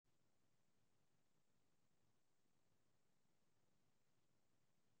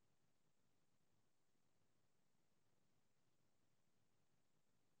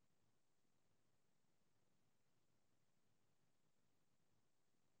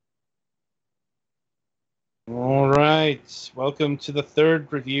right, welcome to the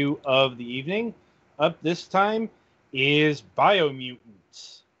third review of the evening. Up this time is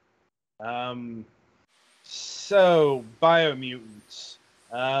BIOMUTANT. Um, BIOMUTANT.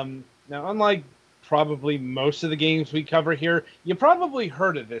 Now, unlike probably most of the games we cover here, you probably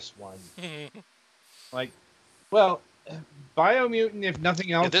heard of this one. Like, well, BIOMUTANT, if nothing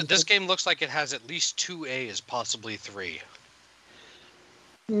Yeah, else, this game looks like it has at least 2 A's, possibly 3.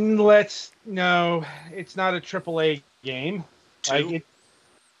 No, it's not a AAA game. 2?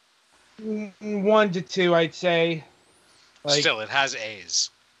 1 to 2, I'd say. Like, Still, it has A's.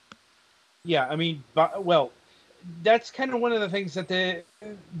 yeah, I mean, well, that's kind of one of the things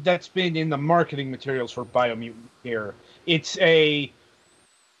that's been in the marketing materials for Biomutant here. It's a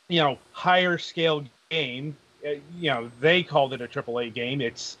higher scale game. They called it a AAA game.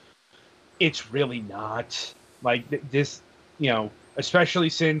 It's really not like this. Especially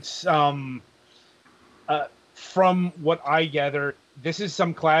since from what I gather, this is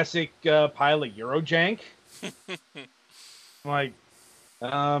some classic pile of Eurojank. Like,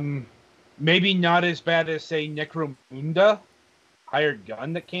 um, maybe not as bad as say Necromunda, Hired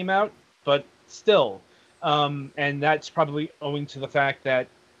Gun that came out, but still, and that's probably owing to the fact that,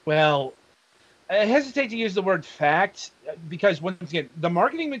 well, I hesitate to use the word fact because once again, the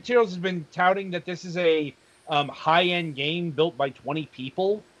marketing materials has been touting that this is a high-end game built by 20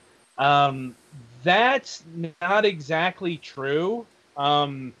 people. Um, that's not exactly true.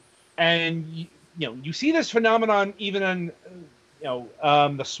 And you see this phenomenon even on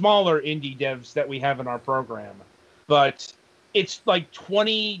the smaller indie devs that we have in our program, but it's like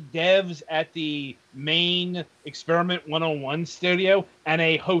 20 devs at the main Experiment 101 studio and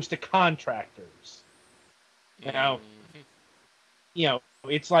a host of contractors.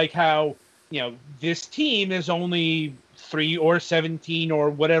 It's like how this team is only 3 or 17 or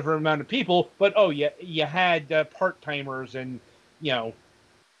whatever amount of people, but you had part-timers and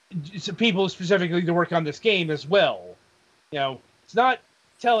people specifically to work on this game as well. It's not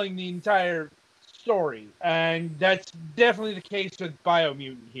telling the entire story, and that's definitely the case with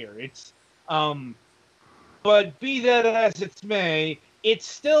Biomutant here. But be that as it may, it's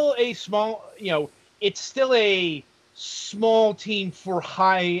still a small team for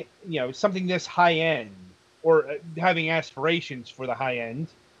something this high end, or having aspirations for the high end.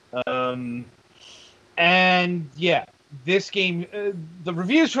 And yeah, this game, the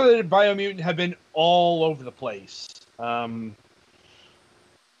reviews for the Biomutant have been all over the place.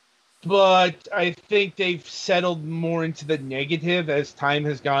 But I think they've settled more into the negative as time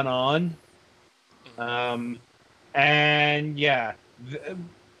has gone on. And yeah,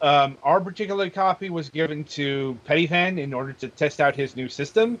 our particular copy was given to Pettyfan in order to test out his new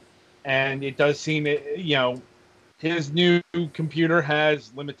system, and it does seem his new computer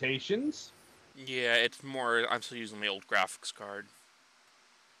has limitations. Yeah, it's more. I'm still using the old graphics card.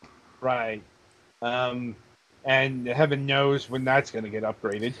 Right. And heaven knows when that's going to get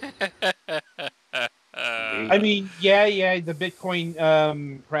upgraded. I mean, yeah, the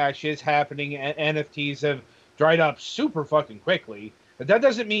Bitcoin crash is happening, and NFTs have dried up super fucking quickly. But that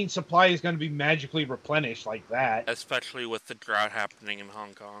doesn't mean supply is going to be magically replenished like that. Especially with the drought happening in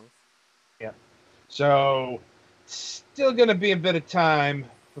Hong Kong. Yeah. So, still going to be a bit of time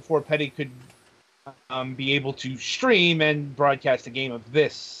before Petty could be able to stream and broadcast a game of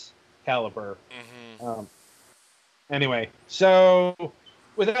this caliber. Anyway, so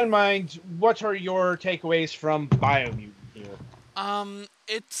with that in mind, what are your takeaways from Biomutant here?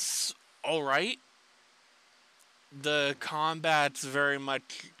 It's alright. The combat's very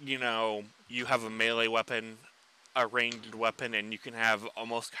much, you have a melee weapon, a ranged weapon, and you can have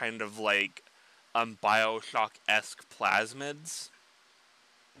almost kind of like Bioshock-esque plasmids.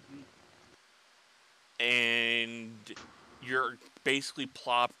 And you're basically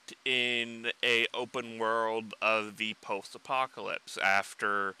plopped in a open world of the post-apocalypse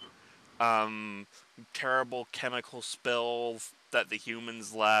after terrible chemical spills that the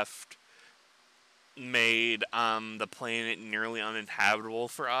humans left made the planet nearly uninhabitable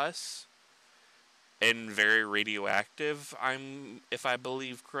for us and very radioactive, if I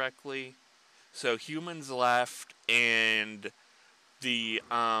believe correctly. So humans left, and the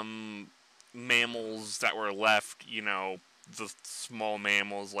mammals that were left, the small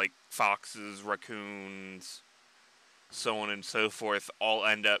mammals like foxes, raccoons, so on and so forth, all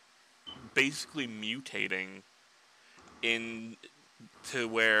end up basically mutating into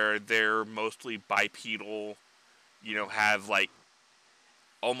where they're mostly bipedal, have like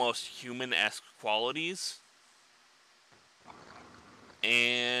almost human-esque qualities.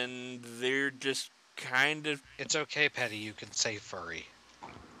 And they're just kind of... It's okay, Petty, you can say furry.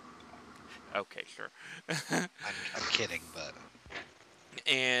 Okay, sure. I'm kidding, but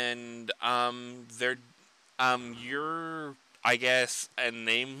And they're you're, I guess, a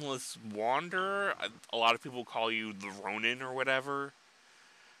nameless wanderer. A lot of people call you the Ronin or whatever.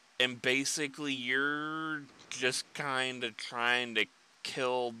 And basically, you're just kind of trying to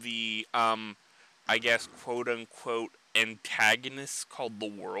kill the I guess, quote unquote antagonists called the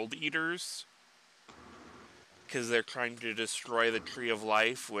World Eaters, because they're trying to destroy the Tree of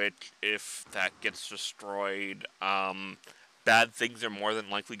Life, which, if that gets destroyed, bad things are more than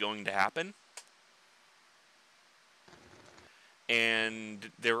likely going to happen.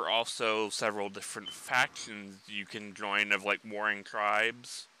 And there are also several different factions you can join of, like, warring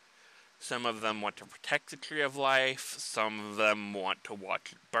tribes. Some of them want to protect the Tree of Life, some of them want to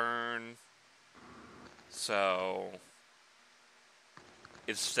watch it burn. So,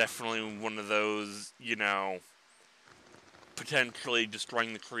 it's definitely one of those, potentially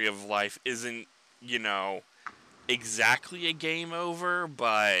destroying the Tree of Life isn't, exactly a game over,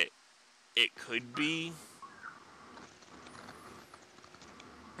 but it could be.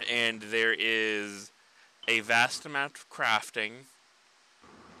 And there is a vast amount of crafting.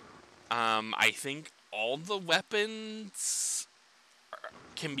 I think all the weapons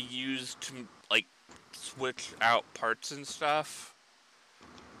can be used to, like, switch out parts and stuff.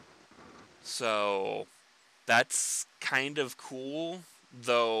 So, that's kind of cool,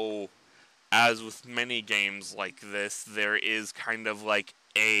 though, as with many games like this, there is kind of like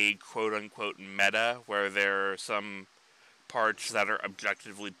a quote-unquote meta where there are some parts that are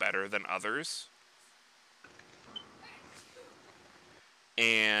objectively better than others.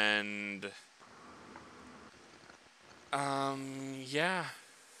 And yeah.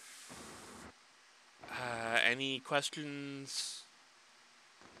 Any questions?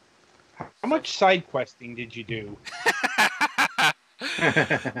 How much side questing did you do?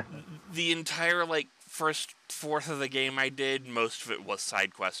 The entire, like, first fourth of the game I did, most of it was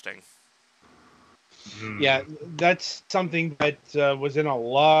side questing. Yeah, that's something that was in a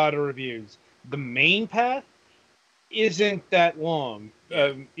lot of reviews. The main path isn't that long.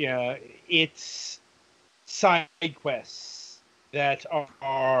 Yeah. Yeah, it's side quests that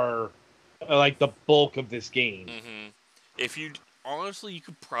are like the bulk of this game. Mm-hmm. If you honestly, you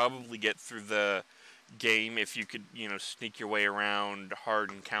could probably get through the game if you could, sneak your way around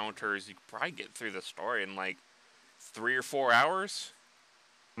hard encounters. You could probably get through the story in like 3 or 4 hours.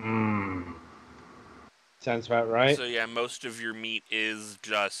 Sounds about right. So yeah, most of your meat is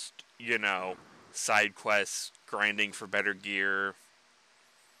just, side quests, grinding for better gear,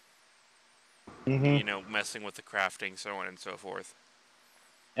 messing with the crafting, so on and so forth.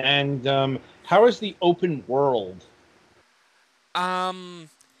 And how is the open world?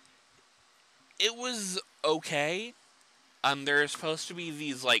 It was okay. There's supposed to be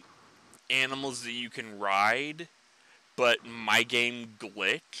these, like, animals that you can ride, but my game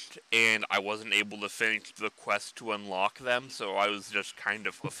glitched, and I wasn't able to finish the quest to unlock them, so I was just kind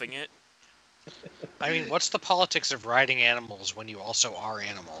of hoofing it. I mean, what's the politics of riding animals when you also are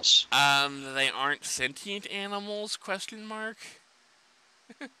animals? They aren't sentient animals, question mark?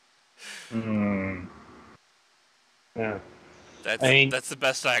 Yeah. That's the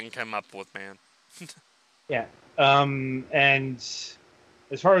best I can come up with, man. Yeah. And as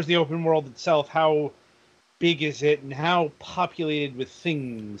far as the open world itself, how big is it, and how populated with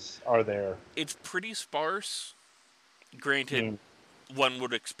things are there? It's pretty sparse. Granted, one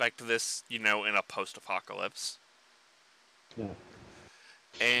would expect this, in a post-apocalypse. Yeah.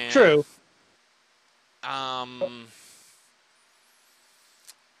 And, True.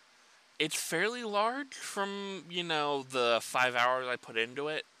 It's fairly large from, the 5 hours I put into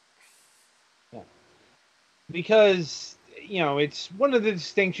it. Yeah. Because, it's one of the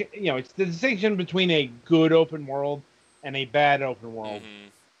distinction, it's the distinction between a good open world and a bad open world.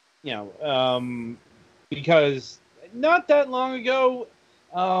 Mm-hmm. Because not that long ago,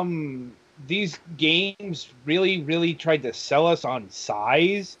 these games really, really tried to sell us on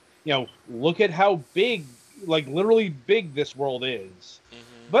size. Look at how big, like literally big, this world is. Mm-hmm.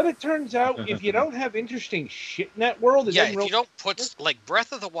 But it turns out if you don't have interesting shit in that world, if you don't put, like,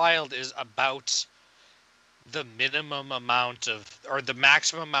 Breath of the Wild is about the minimum amount of, or the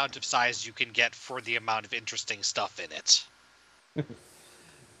maximum amount of size you can get for the amount of interesting stuff in it.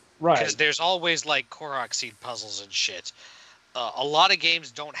 Right. Because there's always, like, Korok seed puzzles and shit. A lot of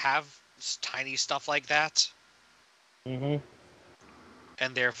games don't have tiny stuff like that. Mm-hmm.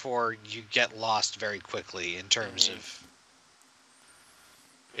 And therefore, you get lost very quickly in terms of...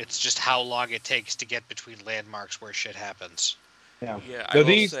 It's just how long it takes to get between landmarks where shit happens. Yeah, I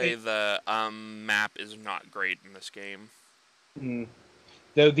will say the map is not great in this game.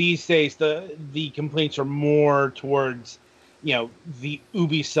 Though these days the complaints are more towards, the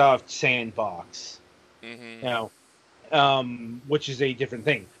Ubisoft sandbox. Mm-hmm. You know, which is a different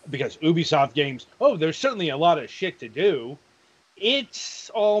thing because Ubisoft games. Oh, there's certainly a lot of shit to do. It's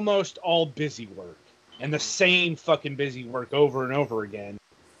almost all busy work and the Mm-hmm. same fucking busy work over and over again.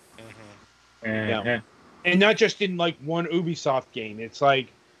 Mm-hmm. Yeah, and not just in like one Ubisoft game. It's like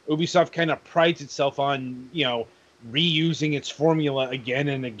Ubisoft kind of prides itself on reusing its formula again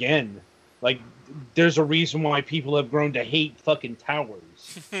and again. Like there's a reason why people have grown to hate fucking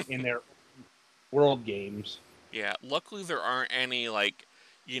towers in their world games. Yeah, luckily there aren't any, like,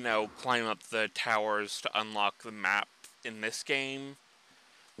 climb up the towers to unlock the map in this game.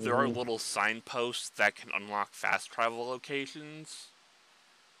 There are Mhm. little signposts that can unlock fast travel locations,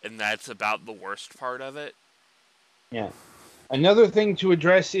 and that's about the worst part of it. Yeah. Another thing to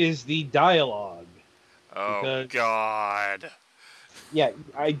address is the dialogue Oh, because God. yeah,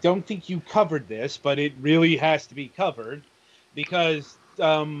 I don't think you covered this, but it really has to be covered because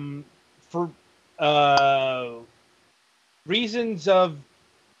for uh, reasons of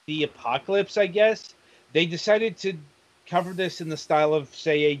the apocalypse, I guess, they decided to cover this in the style of,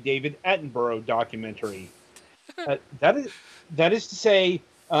 say, a David Attenborough documentary. Uh, that is that is to say,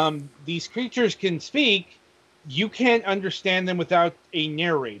 these creatures can speak. You can't understand them without a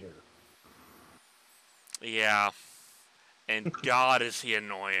narrator. Yeah, and God is he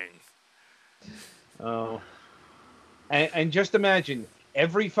annoying. Oh, and just imagine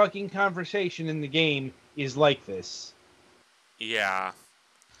every fucking conversation in the game is like this. Yeah.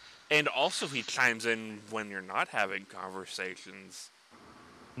 And also he chimes in when you're not having conversations.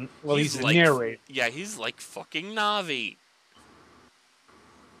 Well, He's he's a like, narrator. yeah, he's like fucking Navi.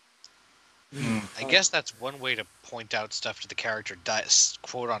 I guess that's one way to point out stuff to the character,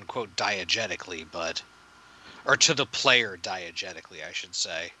 quote unquote, diegetically, or to the player diegetically, I should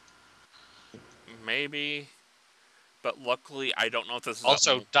say. Maybe. But luckily, I don't know if this is up.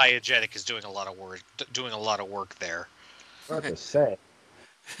 Also, diegetic is doing a lot of work there. Hard to say.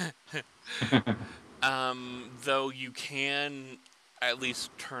 Though you can at least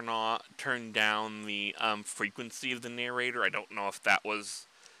turn down the frequency of the narrator. I don't know if that was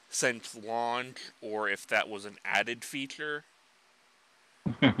since launch or if that was an added feature.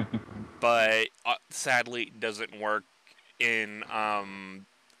 But sadly, it doesn't work in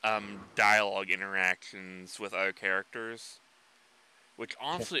dialogue interactions with other characters. Which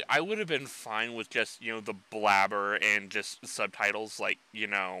honestly, I would have been fine with just the blabber and just subtitles, like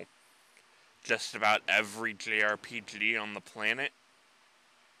just about every JRPG on the planet.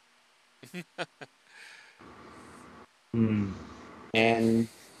 And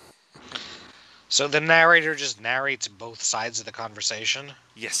So the narrator just narrates both sides of the conversation?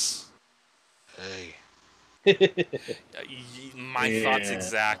 Yes, Hey. my thoughts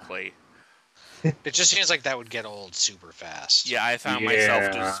exactly. It just seems like that would get old super fast. Yeah, I found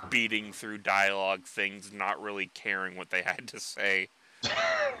myself just speeding through dialogue things, not really caring what they had to say.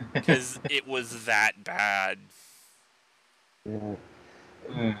 Because it was that bad.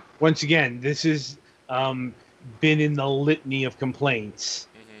 Once again, this has been in the litany of complaints.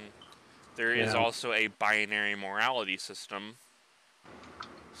 There is also a binary morality system.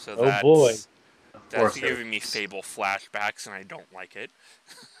 So Oh boy. that's giving me Fable flashbacks, and I don't like it.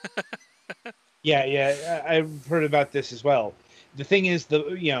 Yeah, I've heard about this as well. The thing is, the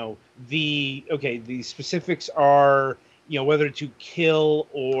specifics are, whether to kill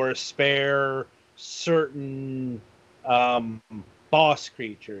or spare certain boss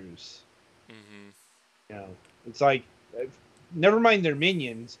creatures. It's like, never mind their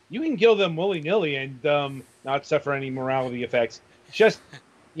minions. You can kill them willy nilly and not suffer any morality effects. Just,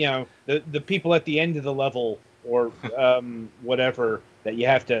 the people at the end of the level or whatever that you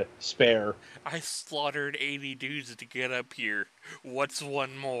have to spare. I slaughtered 80 dudes to get up here. What's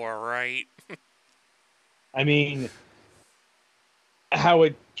one more, right? I mean, how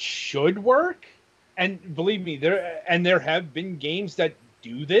it should work, and believe me, there have been games that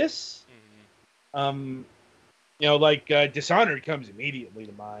do this. Like Dishonored comes immediately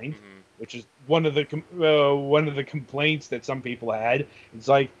to mind, which is one of the complaints that some people had. It's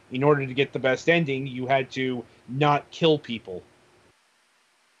like, in order to get the best ending, you had to not kill people.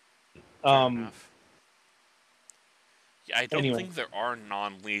 Fair enough. Yeah, I don't Anyway. think there are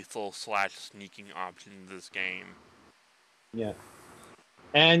non-lethal / sneaking options in this game. Yeah.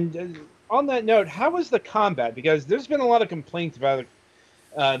 And on that note, how was the combat? Because there's been a lot of complaints about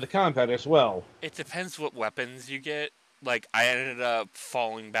the combat as well. It depends what weapons you get. Like, I ended up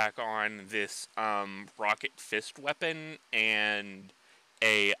falling back on this rocket fist weapon and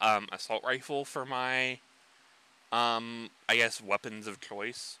a assault rifle for my I guess weapons of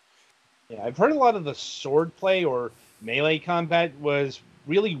choice. Yeah, I've heard a lot of the sword play or melee combat was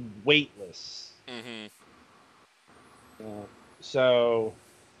really weightless. Mm-hmm. So,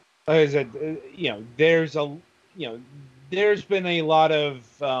 like I said, there's been a lot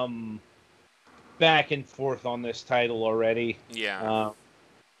of back and forth on this title already. Yeah.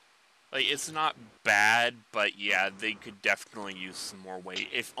 Like, it's not bad, but yeah, they could definitely use some more weight.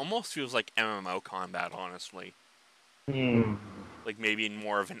 It almost feels like MMO combat, honestly. Hmm. Like, maybe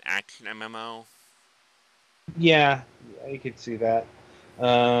more of an action MMO. Yeah, I could see that.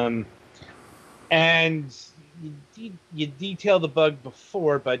 Um, and you detail the bug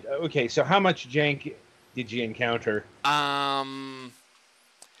before, but okay, so how much jank did you encounter?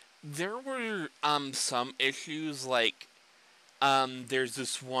 There were some issues, like there's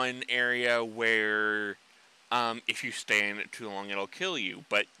this one area where if you stay in it too long it'll kill you,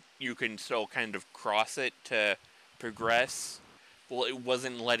 but you can still kind of cross it to progress. Well, it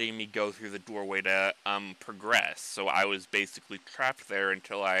wasn't letting me go through the doorway to progress, so I was basically trapped there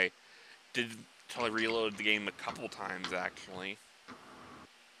until I reloaded the game a couple times, actually.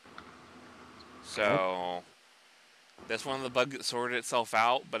 Oh, So that's one of the bugs that sorted itself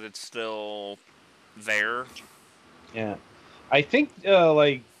out, but it's still there. yeah. I think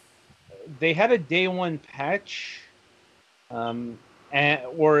like they had a day one patch, um,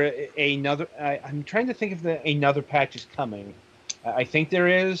 or another. I'm trying to think if another patch is coming. I think there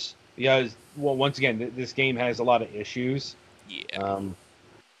is because, well, once again, this game has a lot of issues. Yeah. Um,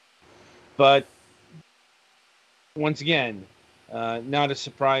 but once again, not a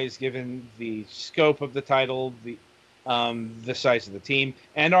surprise given the scope of the title, the size of the team,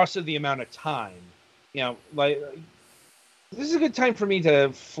 and also the amount of time. Like this is a good time for me to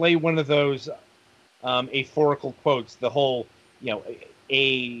flay one of those aphorical quotes. The whole,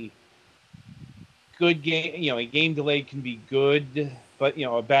 a good game, a game delayed can be good, but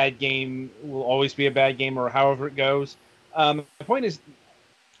a bad game will always be a bad game, or however it goes. The point is,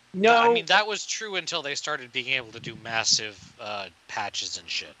 I no. mean, that was true until they started being able to do massive patches and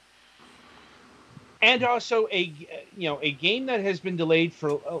shit. And also a game that has been delayed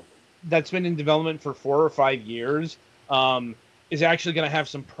for that's been in development for 4 or 5 years is actually going to have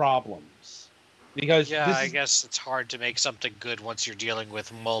some problems because Yeah, this I is guess it's hard to make something good once you're dealing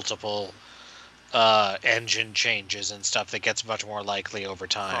with multiple engine changes and stuff that gets much more likely over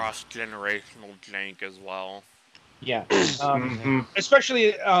time. Cross-generational jank as well. yeah Mhm.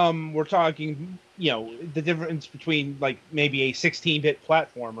 especially we're talking the difference between like maybe a 16-bit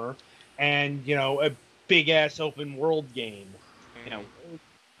platformer and a big ass open world game, you know Mm-hmm.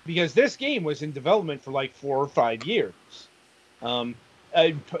 because this game was in development for like 4 or 5 years. Um,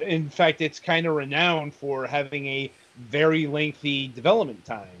 in fact, it's kind of renowned for having a very lengthy development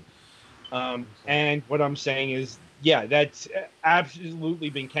time. And what I'm saying is, yeah, that's absolutely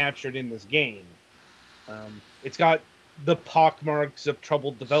been captured in this game. It's got the pockmarks of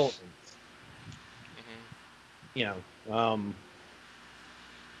troubled development. Mm-hmm. You um,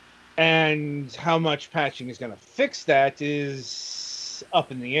 and how much patching is going to fix that is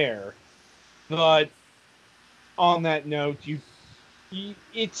up in the air. But on that note,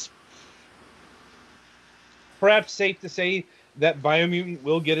 it's perhaps safe to say that Biomutant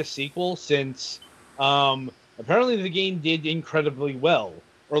will get a sequel since apparently the game did incredibly well,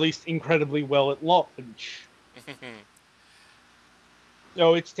 or at least incredibly well at launch.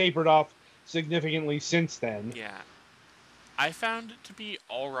 So it's tapered off significantly since then. Yeah. I found it to be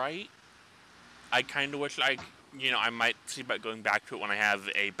alright. I kind of wish I might see about going back to it when I have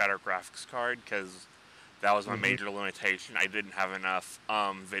a better graphics card, because that was my Mm-hmm. major limitation. I didn't have enough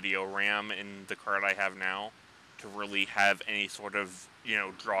video RAM in the card I have now to really have any sort of,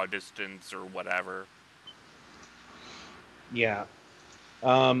 draw distance or whatever. Yeah.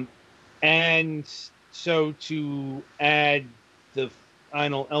 Um, and so to add the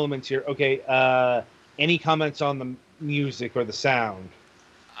final elements here, okay, any comments on the music or the sound?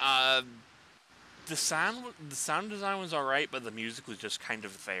 Uh, the sound design was alright, but the music was just kind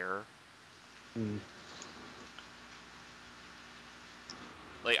of there. Mm.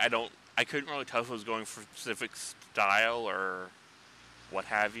 Like, I couldn't really tell if it was going for specific style or what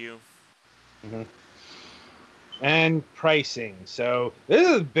have you. Mm-hmm. And pricing. So this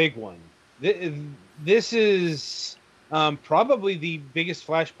is a big one. This is probably the biggest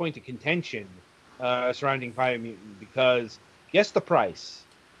flashpoint of contention surrounding Biomutant because guess the price.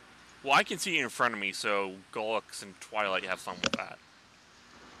 Well, I can see it in front of me, so Golux and Twilight have fun with that.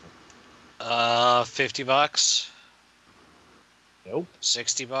 $50, Nope.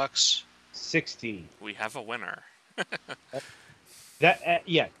 $60. 60. We have a winner. That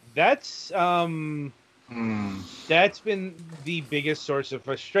yeah, that's That's been the biggest source of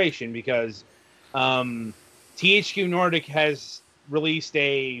frustration because THQ Nordic has released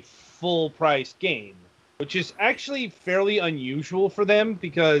a full-priced game, which is actually fairly unusual for them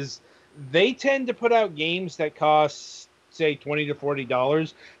because they tend to put out games that cost, say, $20 to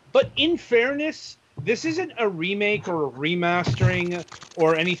 $40. But in fairness, this isn't a remake or a remastering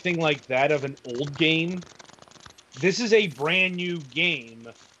or anything like that of an old game. This is a brand new game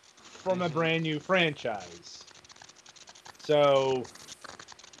from a brand new franchise. So,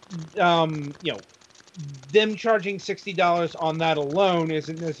 you know, them charging $60 on that alone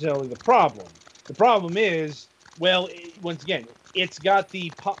isn't necessarily the problem. The problem is, well, once again, it's got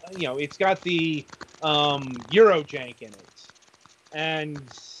the Eurojank in it, and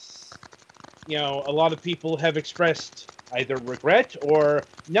a lot of people have expressed either regret or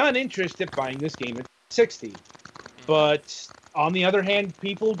non-interest at buying this game at 60. But on the other hand,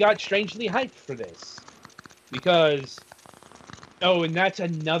 people got strangely hyped for this because, and that's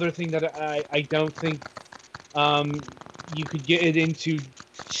another thing that I don't think you could get it into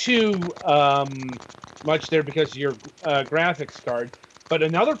too much there because of your graphics card. But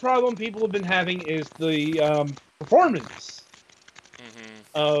another problem people have been having is the performance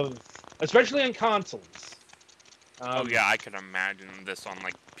of, especially on consoles. Oh yeah, I can imagine this on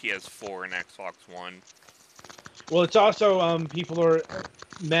like PS4 and Xbox One. Well, it's also people are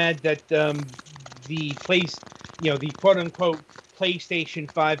mad that the the quote unquote PlayStation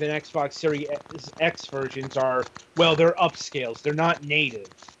 5 and Xbox Series X versions are, well, they're upscales. They're not native.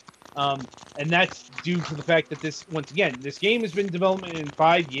 And that's due to the fact that this game has been in development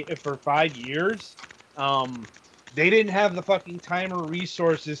for 5 years. They didn't have the fucking time or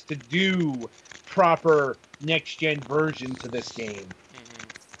resources to do proper next-gen versions of this game.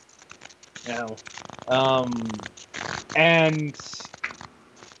 And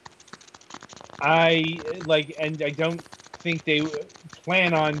I don't think they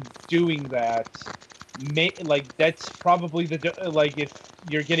plan on doing that. That's probably if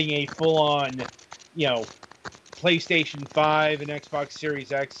you're getting a full-on, PlayStation 5 and Xbox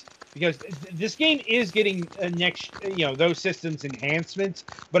Series X, because this game is getting those systems enhancements,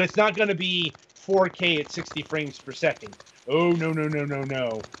 but it's not going to be 4K at 60 frames per second. Oh,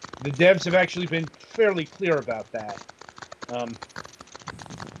 no. The devs have actually been fairly clear about that.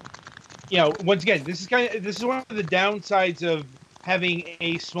 Once again, this is one of the downsides of having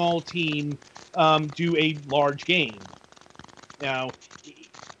a small team do a large game. Now,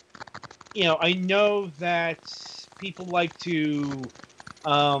 I know that people like to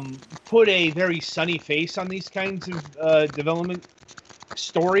put a very sunny face on these kinds of development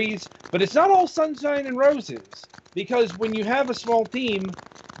stories, but it's not all sunshine and roses, because when you have a small team,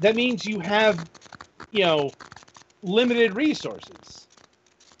 that means you have, limited resources.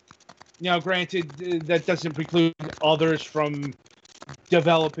 Now, granted, that doesn't preclude others from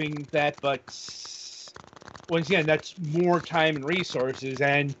developing that, but once again, that's more time and resources,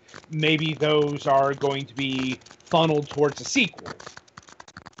 and maybe those are going to be funneled towards a sequel.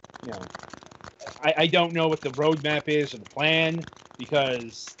 I don't know what the roadmap is or the plan,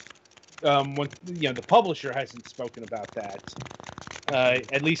 because the publisher hasn't spoken about that,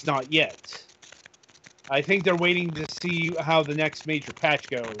 at least not yet. I think they're waiting to see how the next major patch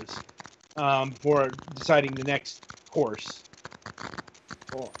goes for deciding the next course.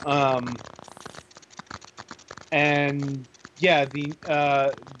 And yeah, the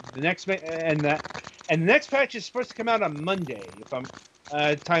next patch is supposed to come out on Monday, if I'm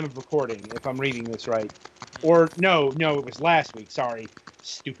time of recording, if I'm reading this right. Or no, it was last week. Sorry,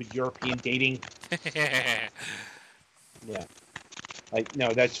 stupid European dating.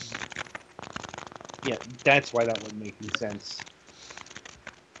 Yeah, that's why that wouldn't make any sense.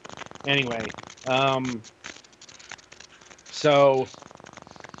 Anyway, so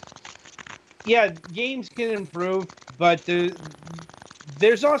yeah, games can improve, but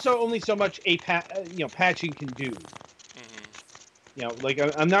there's also only so much patching can do.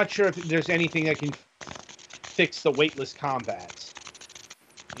 I'm not sure if there's anything that can fix the weightless combat.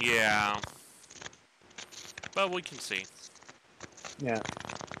 Yeah, but we can see. Yeah,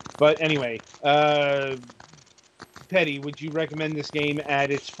 but anyway, Petty, would you recommend this game at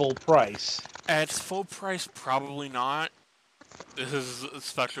its full price? At its full price, probably not. This is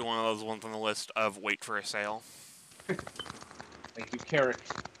especially one of those ones on the list of wait for a sale. Thank you, Carrick.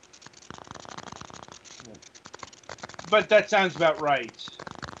 But that sounds about right.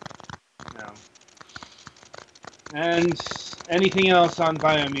 No. And anything else on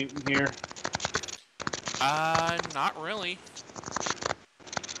Biomutant here? Not really.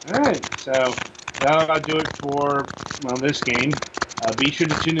 Alright, so that'll do it for, this game. Be sure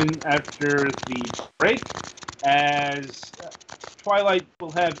to tune in after the break, as Twilight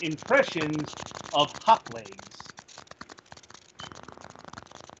will have impressions of hot legs.